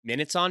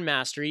Minutes on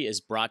Mastery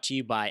is brought to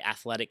you by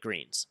Athletic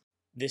Greens.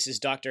 This is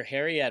Dr.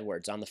 Harry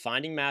Edwards on the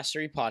Finding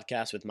Mastery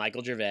podcast with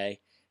Michael Gervais,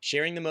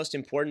 sharing the most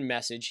important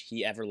message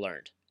he ever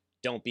learned.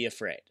 Don't be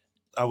afraid.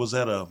 I was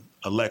at a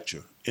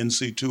lecture,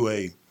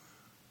 NC2A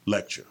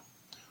lecture.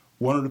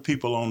 One of the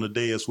people on the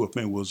dais with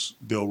me was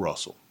Bill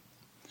Russell.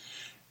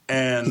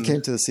 And he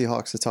came to the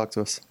Seahawks to talk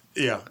to us.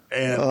 Yeah,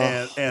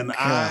 and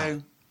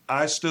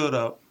I stood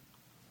up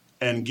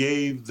and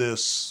gave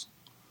this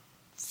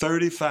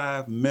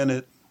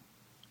 35-minute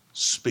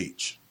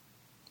speech,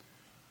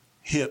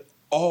 hit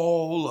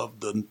all of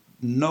the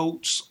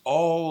notes,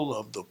 all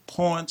of the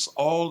points,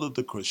 all of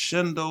the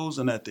crescendos,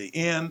 and at the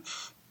end,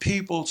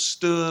 people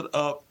stood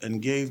up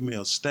and gave me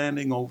a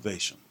standing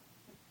ovation.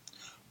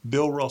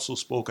 Bill Russell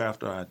spoke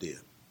after I did.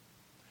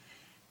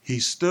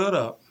 He stood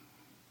up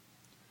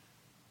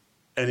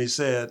and he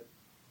said,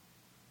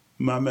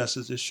 "My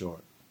message is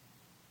short.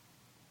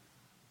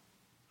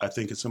 I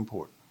think it's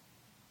important."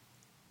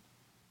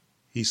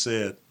 He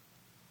said,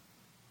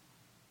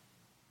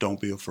 "Don't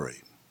be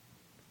afraid."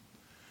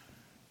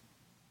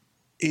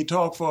 He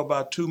talked for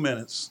about 2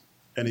 minutes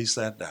and he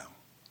sat down.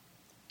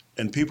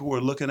 And people were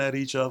looking at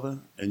each other,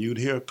 and you'd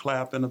hear a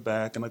clap in the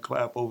back and a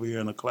clap over here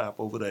and a clap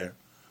over there.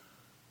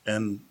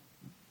 And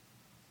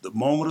the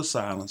moment of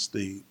silence,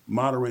 the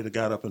moderator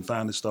got up and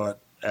finally started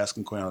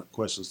asking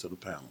questions to the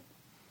panel.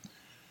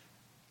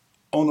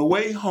 On the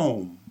way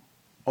home,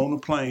 on the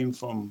plane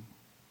from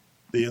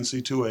the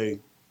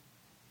NC2A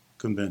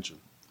convention,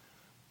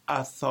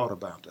 I thought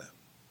about that.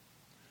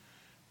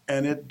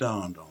 And it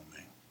dawned on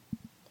me.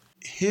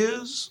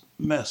 His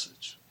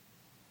message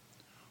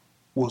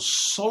was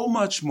so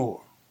much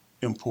more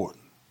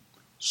important,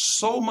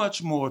 so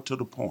much more to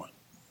the point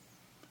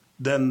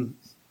than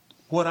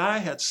what I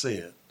had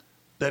said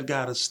that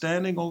got a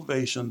standing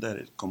ovation that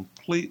it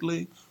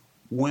completely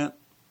went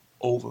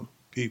over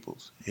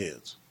people's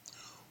heads.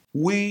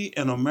 We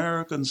in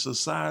American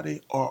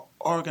society are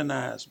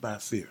organized by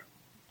fear.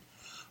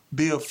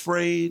 Be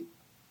afraid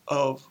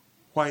of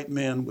white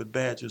men with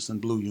badges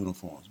and blue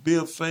uniforms. Be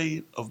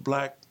afraid of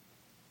black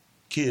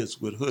kids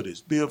with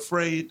hoodies. Be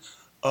afraid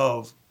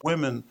of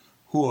women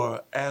who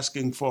are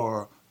asking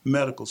for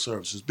medical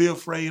services. Be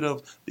afraid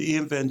of the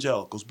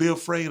evangelicals. Be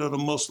afraid of the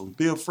Muslims.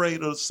 Be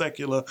afraid of the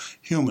secular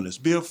humanists.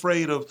 Be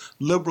afraid of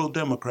liberal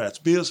Democrats.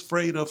 Be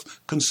afraid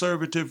of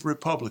conservative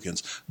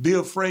Republicans. Be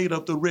afraid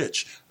of the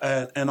rich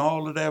and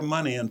all of their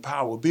money and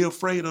power. Be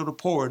afraid of the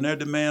poor and their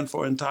demand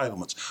for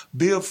entitlements.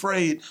 Be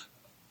afraid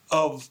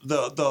of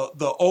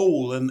the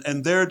old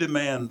and their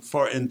demand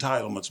for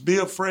entitlements. Be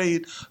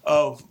afraid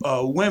of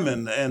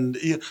women and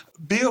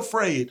be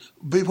afraid.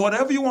 Be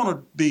whatever you want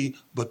to be,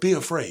 but be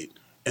afraid.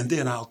 And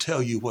then I'll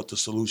tell you what the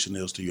solution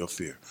is to your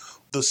fear.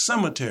 The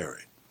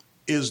cemetery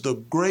is the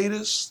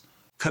greatest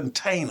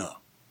container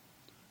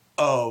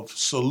of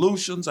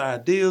solutions,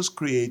 ideas,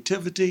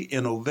 creativity,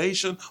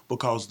 innovation,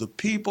 because the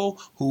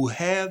people who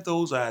had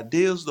those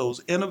ideas,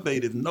 those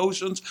innovative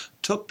notions,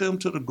 took them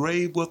to the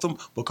grave with them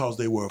because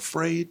they were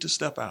afraid to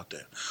step out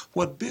there.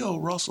 What Bill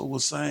Russell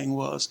was saying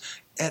was,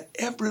 at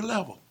every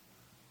level,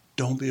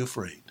 don't be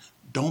afraid.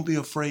 Don't be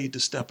afraid to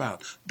step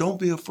out. Don't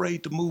be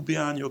afraid to move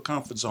beyond your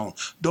comfort zone.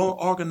 Don't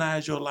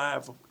organize your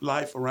life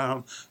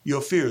around your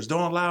fears.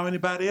 Don't allow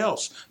anybody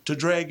else to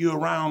drag you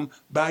around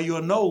by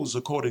your nose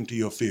according to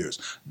your fears.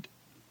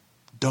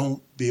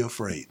 Don't be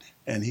afraid.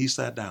 And he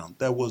sat down.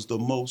 That was the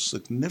most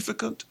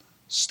significant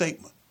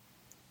statement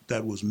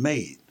that was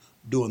made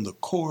during the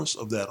course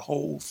of that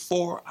whole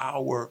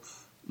 4-hour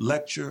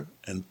lecture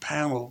and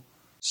panel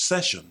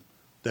session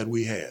that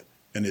we had.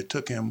 And it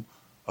took him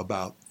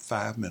about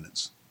 5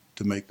 minutes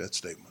to make that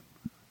statement.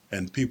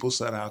 And people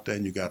sat out there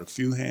and you got a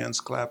few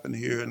hands clapping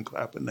here and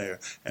clapping there.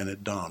 And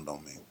it dawned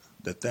on me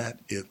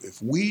that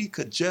if we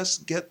could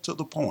just get to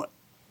the point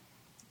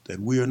that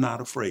we are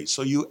not afraid.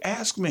 So you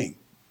ask me,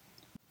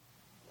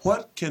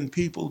 what can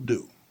people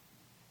do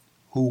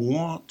who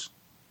want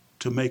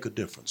to make a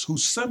difference, who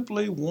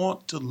simply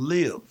want to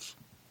live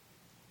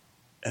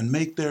and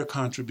make their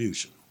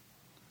contribution?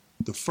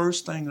 The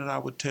first thing that I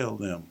would tell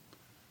them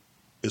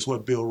is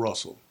what Bill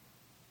Russell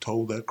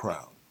told that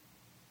crowd.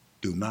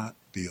 Do not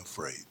be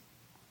afraid.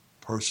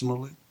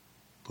 Personally,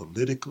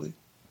 politically,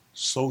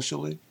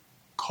 socially,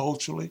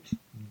 culturally,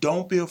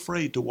 don't be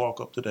afraid to walk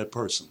up to that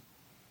person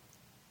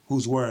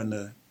who's wearing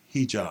the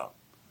hijab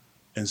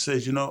and say,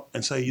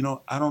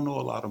 I don't know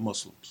a lot of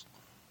Muslims,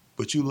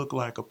 but you look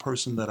like a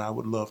person that I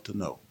would love to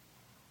know.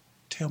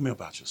 Tell me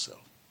about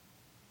yourself.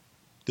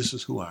 This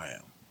is who I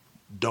am.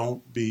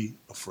 Don't be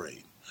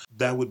afraid.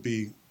 That would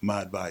be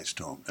my advice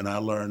to him. And I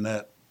learned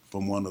that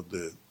from one of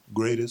the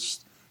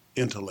greatest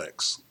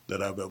intellects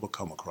that I've ever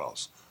come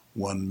across,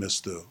 one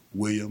Mr.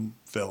 William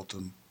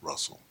Felton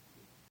Russell.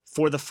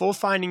 For the full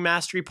Finding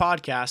Mastery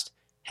podcast,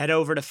 head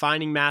over to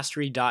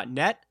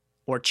findingmastery.net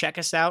or check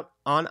us out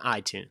on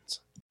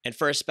iTunes. And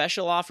for a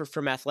special offer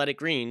from Athletic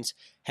Greens,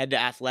 head to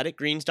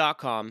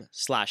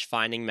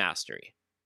athleticgreens.com/findingmastery.